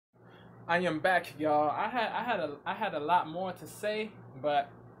I am back, y'all. I had a lot more to say, but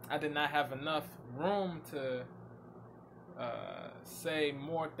I did not have enough room to say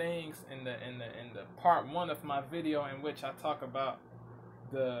more things in the part one of my video, in which I talk about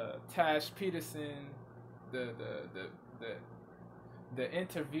the Tash Peterson, the the the the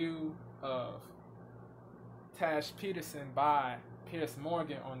interview of Tash Peterson by Piers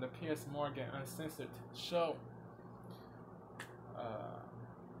Morgan on the Piers Morgan Uncensored show.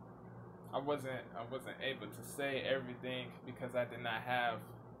 I wasn't able to say everything because I did not have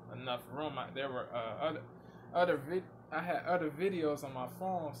enough room. There were I had other videos on my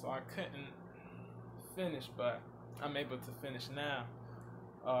phone, so I couldn't finish, but I'm able to finish now.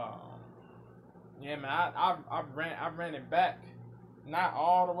 Yeah, man, I ran it back, not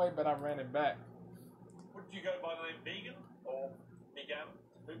all the way, but I ran it back. Would you go by the name vegan or vegan?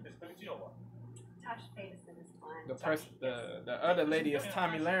 This booty or what? Tash Peterson is fine. The other lady is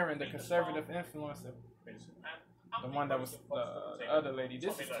Tomi Lahren, the conservative influencer. The one that was the other lady.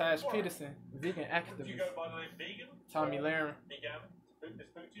 This is Tash Peterson, vegan activist. Would you go by the name vegan? Tomi Lahren. Vegan? This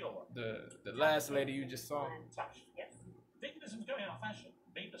booty or what? The last lady you just saw. Tash. Yes. Veganism is going out of fashion.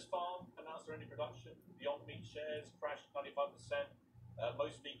 Meatless Farm announced their only production. Beyond Meat shares crashed 95%.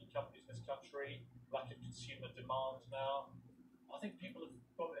 Most vegan companies in this country lack of consumer demand now. I think people have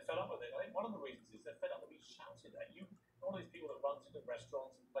probably fed up with it. I think one of the reasons is they're fed up with being shouted at. All these people that run to the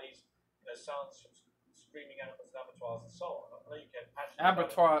restaurants and plays, sounds from screaming animals and abattoirs and so on. I know you get passionate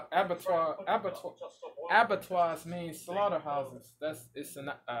abattoirs means slaughterhouses.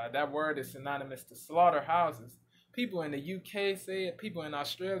 That word is synonymous to slaughterhouses. People in the UK say it. People in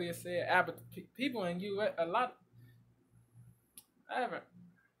Australia say it. People in US a lot. I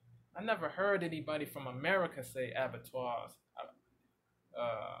never heard anybody from America say abattoirs.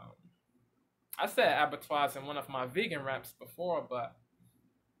 I said abattoirs in one of my vegan raps before, but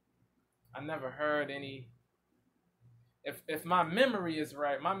I never heard any. If my memory is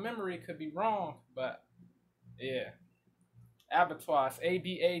right, my memory could be wrong, but yeah, abattoirs,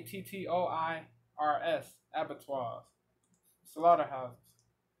 abattoirs, abattoirs, slaughterhouses.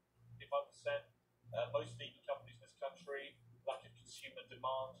 95%. Most vegan companies in this country lack of consumer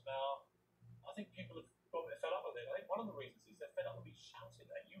demand now. I think people have probably fed up with it. I think one of the reasons is they're fed up with being shouted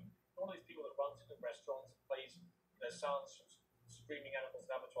at. All these people that run to the restaurants and plays, sounds from screaming animals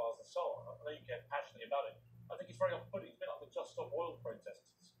and abattoirs and so on. I know you get passionately about it. I think it's very off-putting. It's a bit like the Just Stop Oil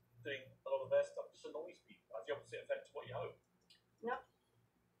protesters doing a lot of their stuff. It just annoys people. Has the opposite effect to what you hope. Yep.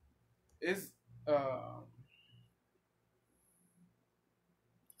 Is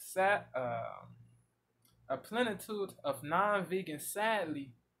sad. A plenitude of non-vegans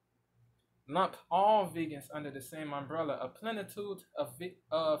sadly lump all vegans under the same umbrella. A plenitude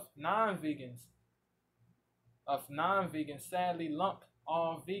of non-vegans sadly lump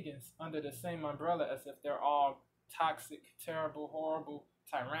all vegans under the same umbrella, as if they're all toxic, terrible, horrible,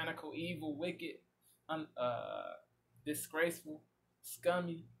 tyrannical, evil, wicked, disgraceful,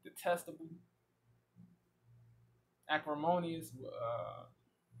 scummy, detestable, acrimonious.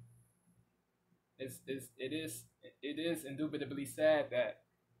 It is indubitably sad that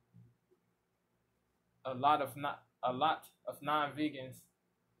a lot of non-vegans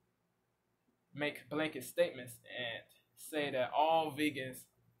make blanket statements and say that all vegans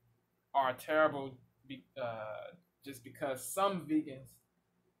are terrible, just because some vegans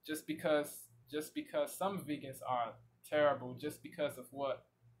are terrible, just because of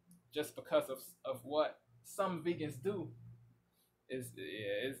what some vegans do.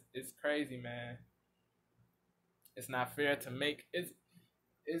 It's crazy, man. It's not fair to make it's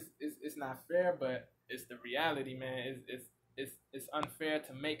not fair, but it's the reality, man. It's unfair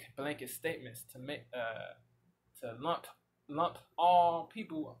to make blanket statements, to lump all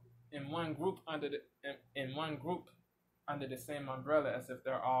people in one group under the same umbrella, as if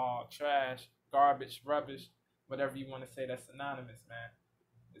they're all trash, garbage, rubbish, whatever you want to say that's synonymous, man.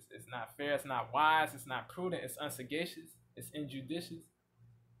 It's not fair, it's not wise, it's not prudent, it's unsagacious, it's injudicious.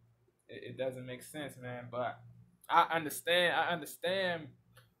 It doesn't make sense, man. But I understand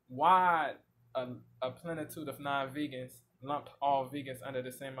why a plenitude of non-vegans lump all vegans under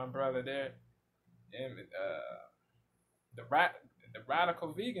the same umbrella. The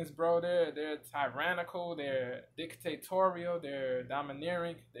radical vegans, bro, they're tyrannical, they're dictatorial, they're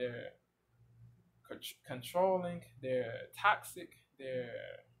domineering, they're controlling, they're toxic,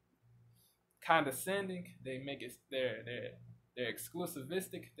 they're condescending. They make it they're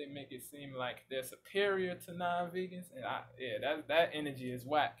exclusivistic. They make it seem like they're superior to non-vegans, and that energy is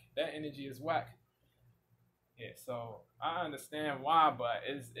whack. That energy is whack. Yeah, so I understand why, but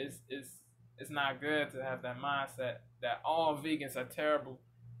it's not good to have that mindset that all vegans are terrible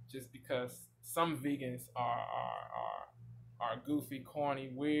just because some vegans are goofy, corny,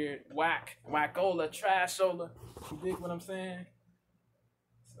 weird, wackola, trashola. You dig what I'm saying?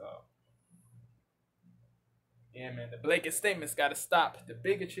 So yeah, man, the blanket statements gotta stop. The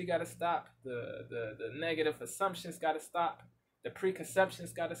bigotry gotta stop. The negative assumptions gotta stop. The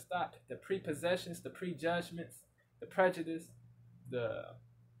preconceptions gotta stop. The prepossessions, the prejudgments, the prejudice, the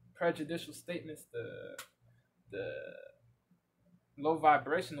prejudicial statements, the low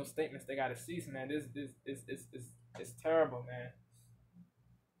vibrational statements, they gotta cease, man. This it's terrible, man.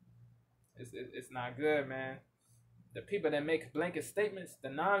 It's not good, man. The people that make blanket statements, the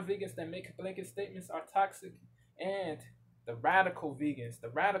non-vegans that make blanket statements are toxic, and the radical vegans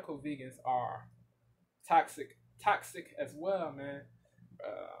are toxic as well, man.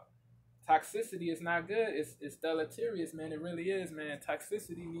 Toxicity is not good. It's deleterious, man. It really is, man.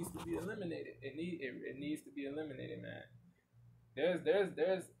 Toxicity needs to be eliminated. It needs to be eliminated, man.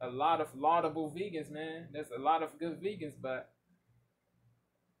 There's a lot of laudable vegans, man. There's a lot of good vegans, but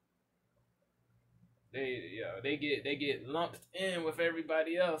they get lumped in with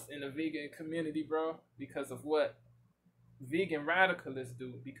everybody else in the vegan community, bro, because of what vegan radicalists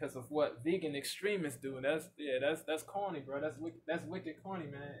do, because of what vegan extremists do. That's corny, bro. That's wicked corny,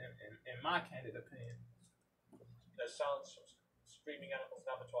 man. In my candid opinion. There's sounds from screaming animals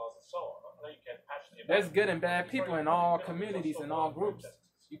in abattoirs and so on. I know you get passionate. There's good and bad people in all communities and all groups.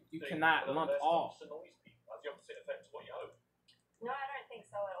 You cannot lump all. Has the opposite effect to what you hope. No, I don't think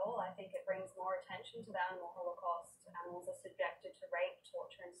so at all. I think it brings more attention to the animal holocaust. Animals are subjected to rape,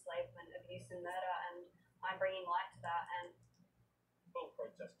 torture, enslavement, abuse, and murder, and I'm bringing light to that. And well,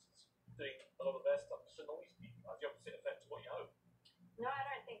 protesters doing a lot of their stuff just annoys people. Has the opposite effect to what you hope. No, I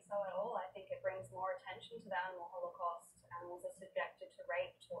don't think so at all. I think it brings more attention to the animal holocaust. Animals are subjected to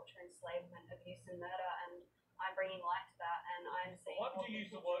rape, torture, enslavement, abuse, and murder, and I'm bringing light to that. And I'm saying, why would you use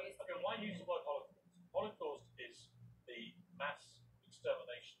the word? Okay, why use the word Holocaust? Holocaust is the mass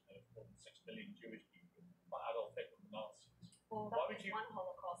extermination of more than 6 million Jewish people by Adolf Hitler and the Nazis. Well, that was one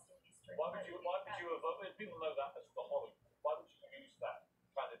Holocaust in history. Why would you evoke? People know that as the Holocaust. Why would you use that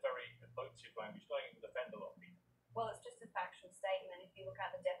kind of very emotive language, going to defend a lot of people? Well, it's just a factual statement. If you look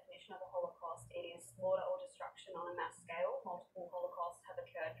at the definition of a Holocaust, it is slaughter or destruction on a mass scale. Multiple Holocausts have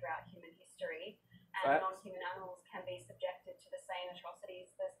occurred throughout human history, and non-human animals can be subjected to the same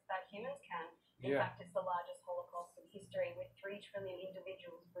atrocities that humans can. In fact, it's the largest Holocaust in history, with 3 trillion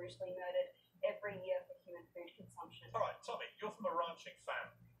individuals brutally murdered every year for human food consumption. All right, Tommy, you're from a ranching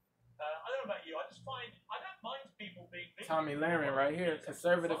family. I don't know about you. I don't mind people being vegan. Tommy Lahren right here,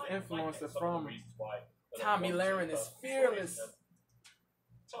 conservative influencer from. Tomi Lahren is fearless.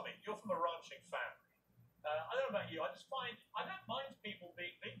 Tommy, you're from a ranching family. I don't know about you. I don't mind people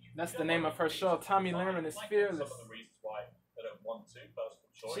being vegan. That's the name of her show. Tomi Lahren is fearless. Some of the reasons why they don't want to, personal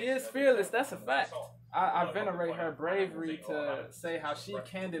choice. She is fearless. That's a fact. I venerate her bravery to say how she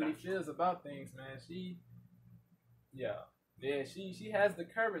candidly feels about things, man. She has the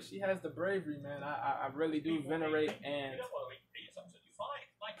courage. She has the bravery, man. I really do venerate and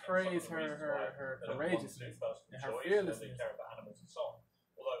praise her courageousness and her fearlessness. Care about animals and so on.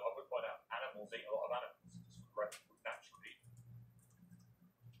 Although I would point out, animals eat a lot of animals naturally.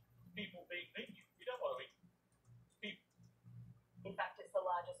 People being vegan, you don't want to eat people. In fact, it's the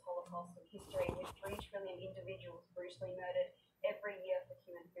largest Holocaust in history, with 3 trillion individuals brutally murdered every year for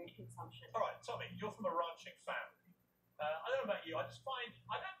human food consumption. All right, Tommy, you're from a ranching family. I don't know about you. I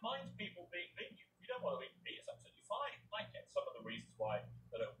don't mind people being vegan. You don't want to eat meat. It's absolutely fine. I get some of the reasons why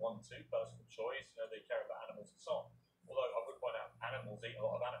they don't want to, personal choice. They care about animals and so on. Although I would point out, animals eat a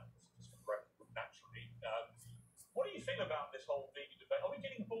lot of animals just naturally. What do you feel about this whole vegan debate? Are we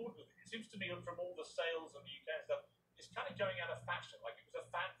getting bored with it? It seems to me from all the sales in the UK and stuff, it's kind of going out of fashion. Like it was a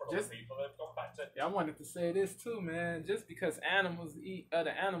fad for a lot of people. They've gone back to. Yeah, I wanted to say this too, man. Just because animals eat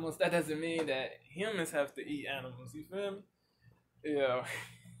other animals, that doesn't mean that humans have to eat animals. You feel me?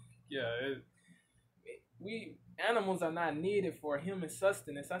 We animals are not needed for human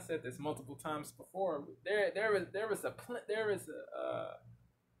sustenance. I said this multiple times before. There is a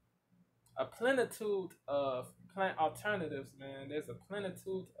plenitude of plant alternatives, man. There's a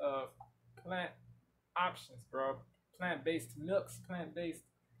plenitude of plant options, bro. Plant-based milks, plant-based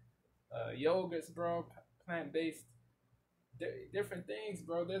yogurts, bro. Plant-based different things,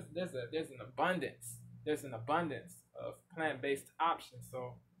 bro. There's an abundance. There's an abundance of plant-based options.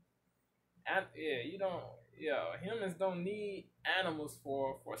 So, humans don't need animals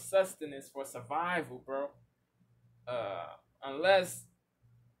for sustenance, for survival, bro. Unless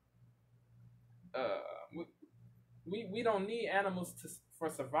we don't need animals for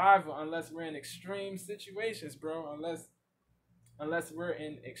survival unless we're in extreme situations, bro. unless we're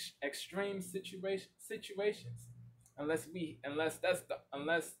in extreme situations. Unless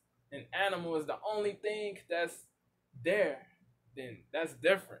an animal is the only thing that's there, then that's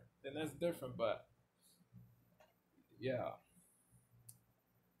different. But yeah,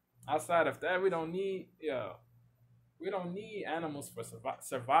 outside of that, we don't need animals for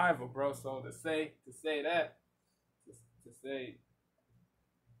survival, bro. So to say that, to say,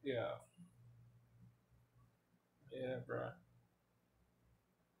 yeah, yeah, bro.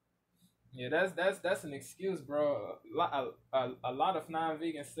 Yeah, that's an excuse, bro. A lot of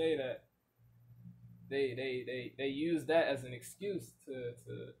non-vegans say that they use that as an excuse to.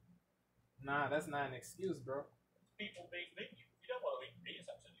 Nah, that's not an excuse, bro. People being vegan, you don't want to eat meat,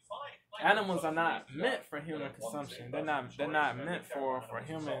 it's absolutely fine. Like, Animals are not meant for human consumption. They're not meant for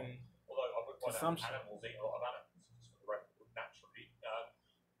human although I would point consumption. out animals eat a lot of animals, just for the record, naturally.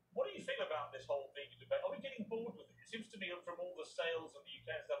 What do you think about this whole vegan debate? Are we getting bored with it? It seems to me from all the sales in the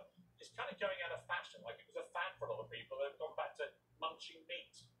UK and stuff, it's kind of going out of fashion. Like it was a fad for a lot of people. They've gone back to munching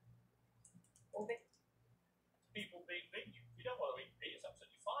meat. People being vegan, you don't want to eat meat, it's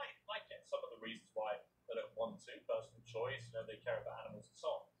absolutely fine. Like it. Some of the reasons why they don't want to, personal choice, they care about animals and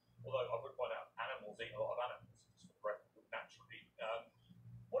so on. Although I would point out animals eat a lot of animals, just for the record, naturally.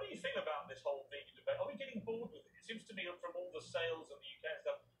 What do you think about this whole vegan debate? Are we getting bored with it? It seems to me from all the sales in the UK and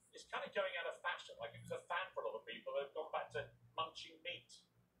stuff, it's kind of going out of fashion. Like it was a fad for a lot of people. They've gone back to munching meat.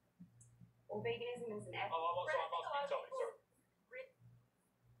 Well, veganism is an ethic. I'm asking Tomi, sorry.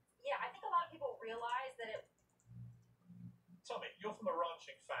 Yeah, I think a lot of people realize that it. Tomi, you're from a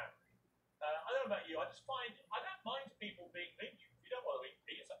ranching family. I don't know about you. I don't mind people being vegan. If you don't want to eat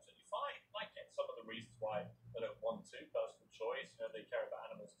meat, it's absolutely fine. Like it. Some of the reasons why they don't want to, personal choice. They care about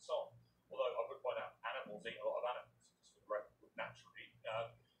animals and so on. Although I would point out animals eat a lot of animals, just for the record, naturally.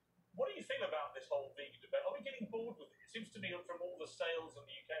 What do you think about this whole vegan debate? Are we getting bored with it? It seems to me from all the sales in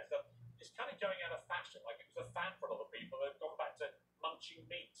the UK and stuff, it's kind of going out of fashion. Like it was a fad for a lot of people. They've gone back to munching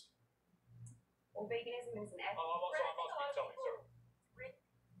meat. Well, veganism is an ethic. I'm asking Tomi, sorry.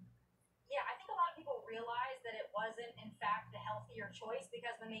 Yeah, I think a lot of people realize that it wasn't, in fact, the healthier choice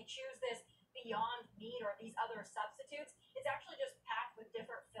because when they choose this Beyond Meat or these other substitutes, it's actually just packed with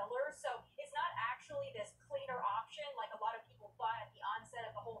different fillers. So it's not actually this cleaner option like a lot of people thought at the onset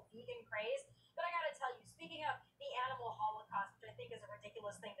of the whole vegan craze. But I gotta tell you, speaking of the animal holocaust, which I think is a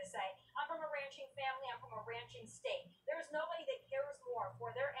ridiculous thing to say, I'm from a ranching family, I'm from a ranching state. There's nobody that cares more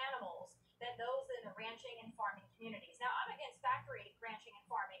for their animals than those in the ranching and farming communities. Now, I'm against factory ranching and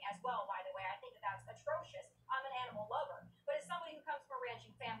farming as well, by the way. I think that that's atrocious. I'm an animal lover. But as somebody who comes from a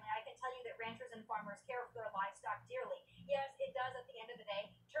ranching family, I can tell you that ranchers and farmers care for their livestock dearly. Yes, it does at the end of the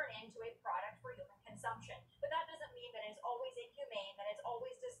day turn into a product for human consumption. But that doesn't mean that it's always inhumane, that it's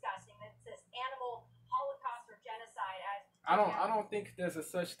always disgusting, that it's this animal holocaust or genocide as I don't think there's a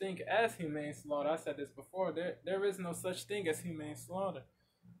such thing as humane slaughter. I said this before. There is no such thing as humane slaughter.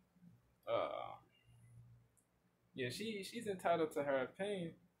 Yeah, she's entitled to her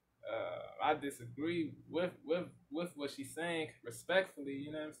opinion. I disagree with what she's saying respectfully.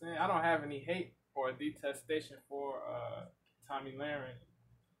 You know what I'm saying? I don't have any hate or detestation for Tomi Lahren.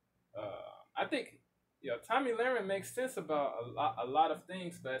 I think Tomi Lahren makes sense about a lot of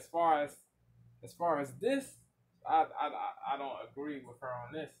things, but as far as this, I don't agree with her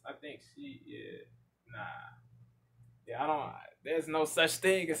on this. I think I don't. There's no such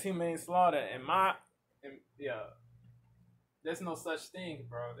thing as humane slaughter there's no such thing,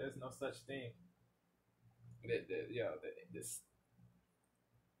 bro. There's no such thing. This,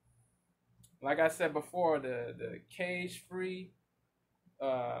 like I said before, the cage-free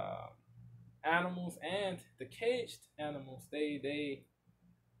animals and the caged animals, they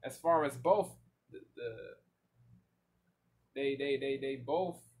as far as both they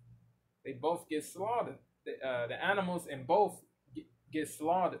both get slaughtered. The animals in both get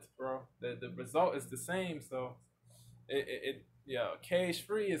slaughtered, bro. The result is the same. So cage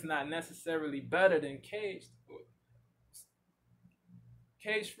free is not necessarily better than caged.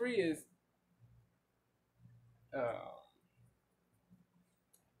 Cage free is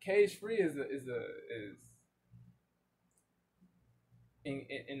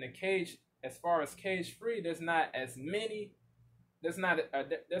in the cage. As far as cage free, there's not as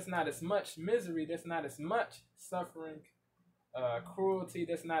much misery, there's not as much suffering, cruelty,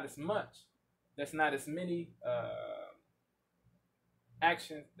 there's not as many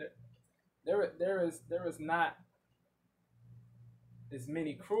actions. There is not as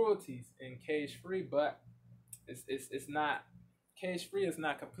many cruelties in cage free, but it's not, cage free is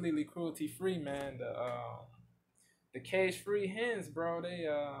not completely cruelty free, man. The cage free hens, bro,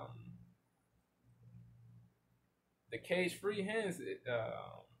 the cage-free hens,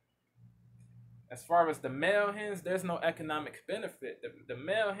 as far as the male hens, there's no economic benefit. The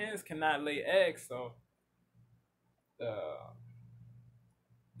male hens cannot lay eggs, so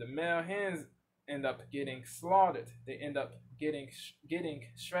the male hens end up getting slaughtered. They end up getting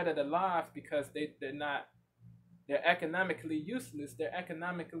shredded alive because they're economically useless. They're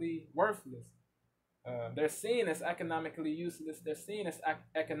economically worthless. They're seen as economically useless. They're seen as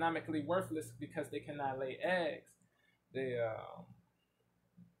economically worthless because they cannot lay eggs. They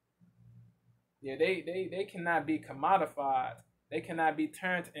cannot be commodified. They cannot be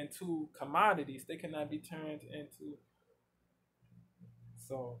turned into commodities. They cannot be turned into.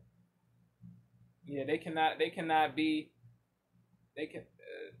 So yeah, they cannot be. They can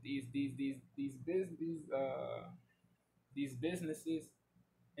these businesses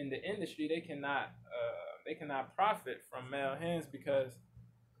in the industry, they cannot profit from male hens because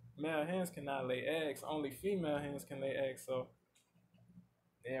male hens cannot lay eggs. Only female hens can lay eggs. So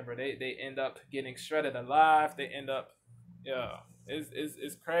yeah, bro, they end up getting shredded alive. They end up, yeah,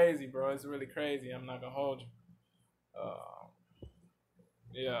 it's crazy, bro. It's really crazy. I'm not gonna hold you.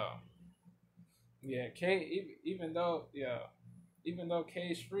 Yeah, yeah. Even though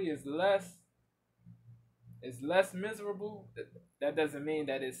cage free is less miserable, that doesn't mean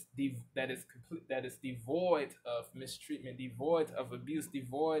that it's devoid of mistreatment, devoid of abuse,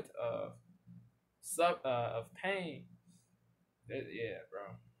 devoid of pain. Yeah,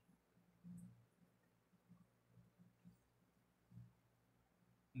 bro.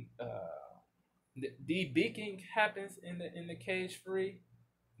 Debeaking happens in the cage free.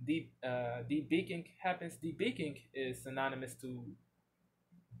 Debeaking happens. Debeaking is synonymous to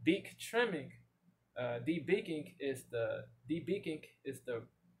beak trimming. Debeaking is the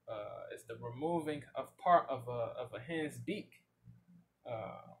removing of part of a hen's beak.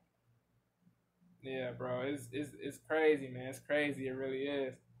 Yeah, bro, it's crazy, man. It's crazy. It really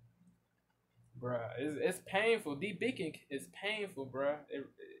is, bro. It's painful. Debeaking is painful, bro. They're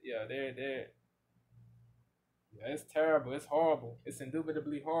yeah, it's terrible. It's horrible. It's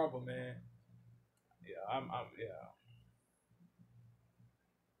indubitably horrible, man. Yeah, yeah,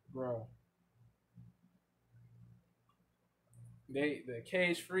 bro. The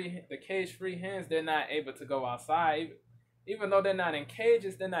cage free hens, they're not able to go outside. Even though they're not in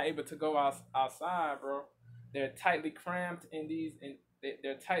cages, they're not able to go outside, bro. They're tightly cramped in these, and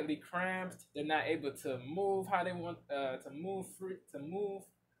they're tightly cramped. They're not able to move how they want to move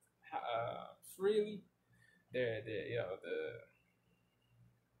freely. They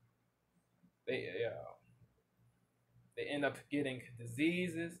end up getting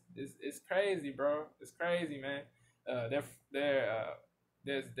diseases. It's crazy, bro. It's crazy, man. There's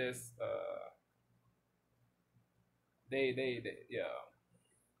this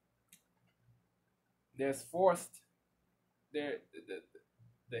there's forced there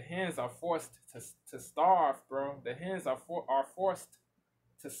the hens are forced to starve, bro. The hens are forced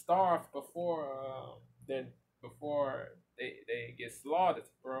to starve before they get slaughtered,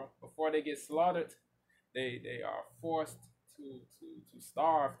 bro. Before they get slaughtered, they are forced to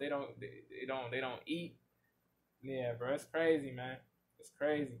starve. They don't eat. Yeah, bro, it's crazy, man. It's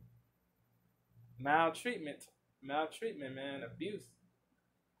crazy. Maltreatment, man. Abuse.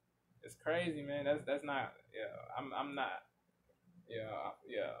 It's crazy, man. That's not. Yeah, I'm not. Yeah.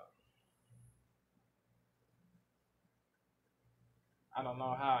 I don't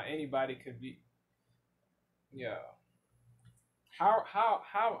know how anybody could be. Yeah. How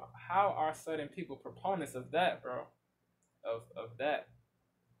are certain people proponents of that, bro? Of that,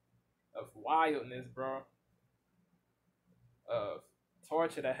 of wildness, bro, of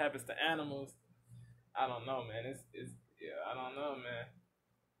torture that happens to animals. I don't know, man. It's yeah. I don't know, man.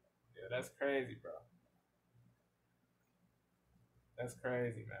 Yeah, that's crazy, bro. That's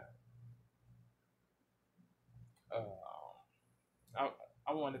crazy, man.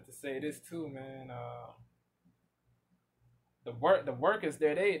 I wanted to say this too, man. The workers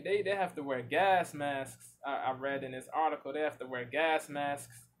there, they have to wear gas masks. I read in this article they have to wear gas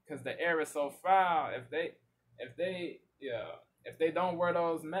masks because the air is so foul. If they don't wear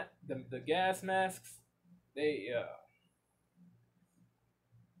those the gas masks, they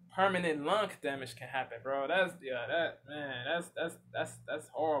permanent lung damage can happen, bro. That's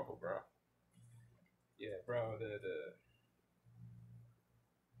horrible, bro. Yeah, bro.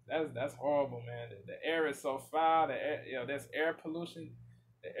 That's horrible, man. The air is so foul. There's air pollution.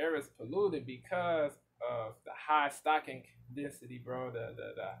 The air is polluted because of the high stocking density, bro. The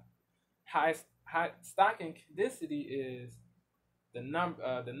high stocking density is the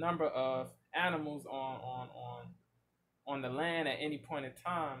number of animals on the land at any point in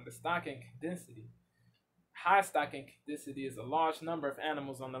time. The stocking density. High stocking density is a large number of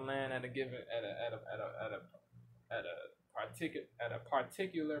animals on the land at a given at a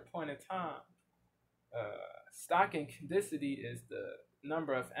particular point in time. Stocking density is the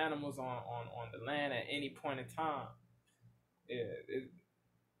number of animals on the land at any point in time.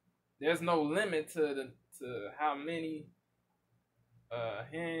 There's no limit to how many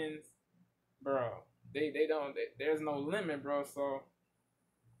hens, bro. There's no limit, bro. So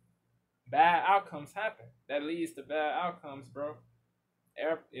bad outcomes happen. That leads to bad outcomes, bro. The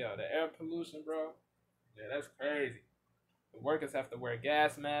air pollution, bro. Yeah, that's crazy. The workers have to wear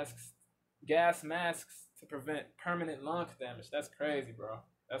gas masks to prevent permanent lung damage. That's crazy, bro.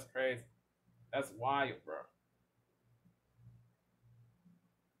 That's crazy. That's wild, bro.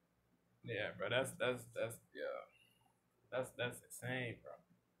 Yeah, bro. That's insane, bro.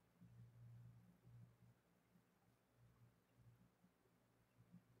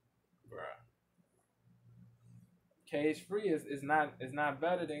 Bro. Cage free is not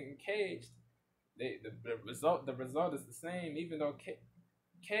better than caged. The result is the same, even though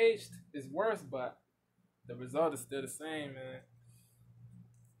caged is worse, but the result is still the same, man.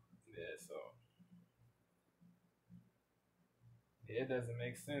 Yeah, so it doesn't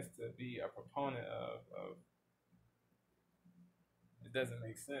make sense to be a proponent of it doesn't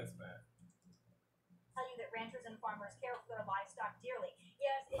make sense, man. Tell you that ranchers and farmers care for their livestock dearly.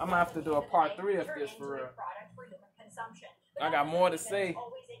 Yes, I'm gonna have to do a part 3 of this for real. Product for human consumption. I got more to say. It's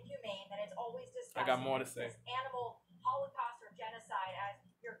always inhumane, that it's always discussed. I got more to say. Animal holocaust or genocide, as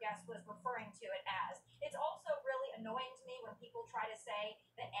your guest was referring to it as. It's also really annoying to me when people try to say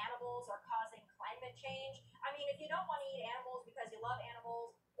that animals are causing climate change. I mean, if you don't want to eat animals because you love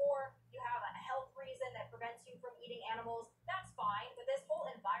animals, or you have a health reason that prevents you from eating animals, that's fine. But this whole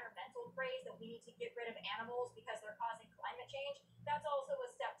environmental phrase that we need to get rid of animals because they're causing climate change, that's also a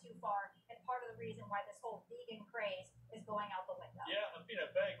step too far, and part of the reason why this whole vegan craze is going out the window. Yeah, and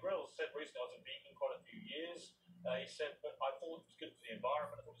Bear Grylls said recently, I was a vegan quite a few years. He said, but I thought it was good for the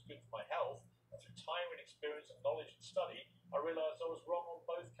environment, I thought it was good for my health. And through time and experience and knowledge and study, I realised I was wrong on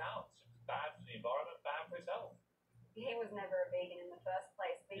both counts. It was bad for the environment, bad for his health. He was never a vegan in the first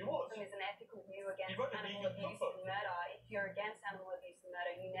place. Veganism is an ethical view against animal abuse and murder. If you're against animal abuse and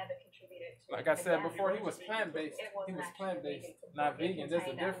murder, you never contributed to Like I said before, he was plant-based. He was plant-based, not vegan. There's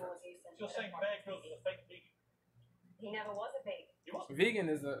a difference. So you're saying Bear Grylls was a fake vegan? He never was a vegan. He wasn't.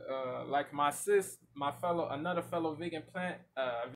 Vegan is another fellow vegan plant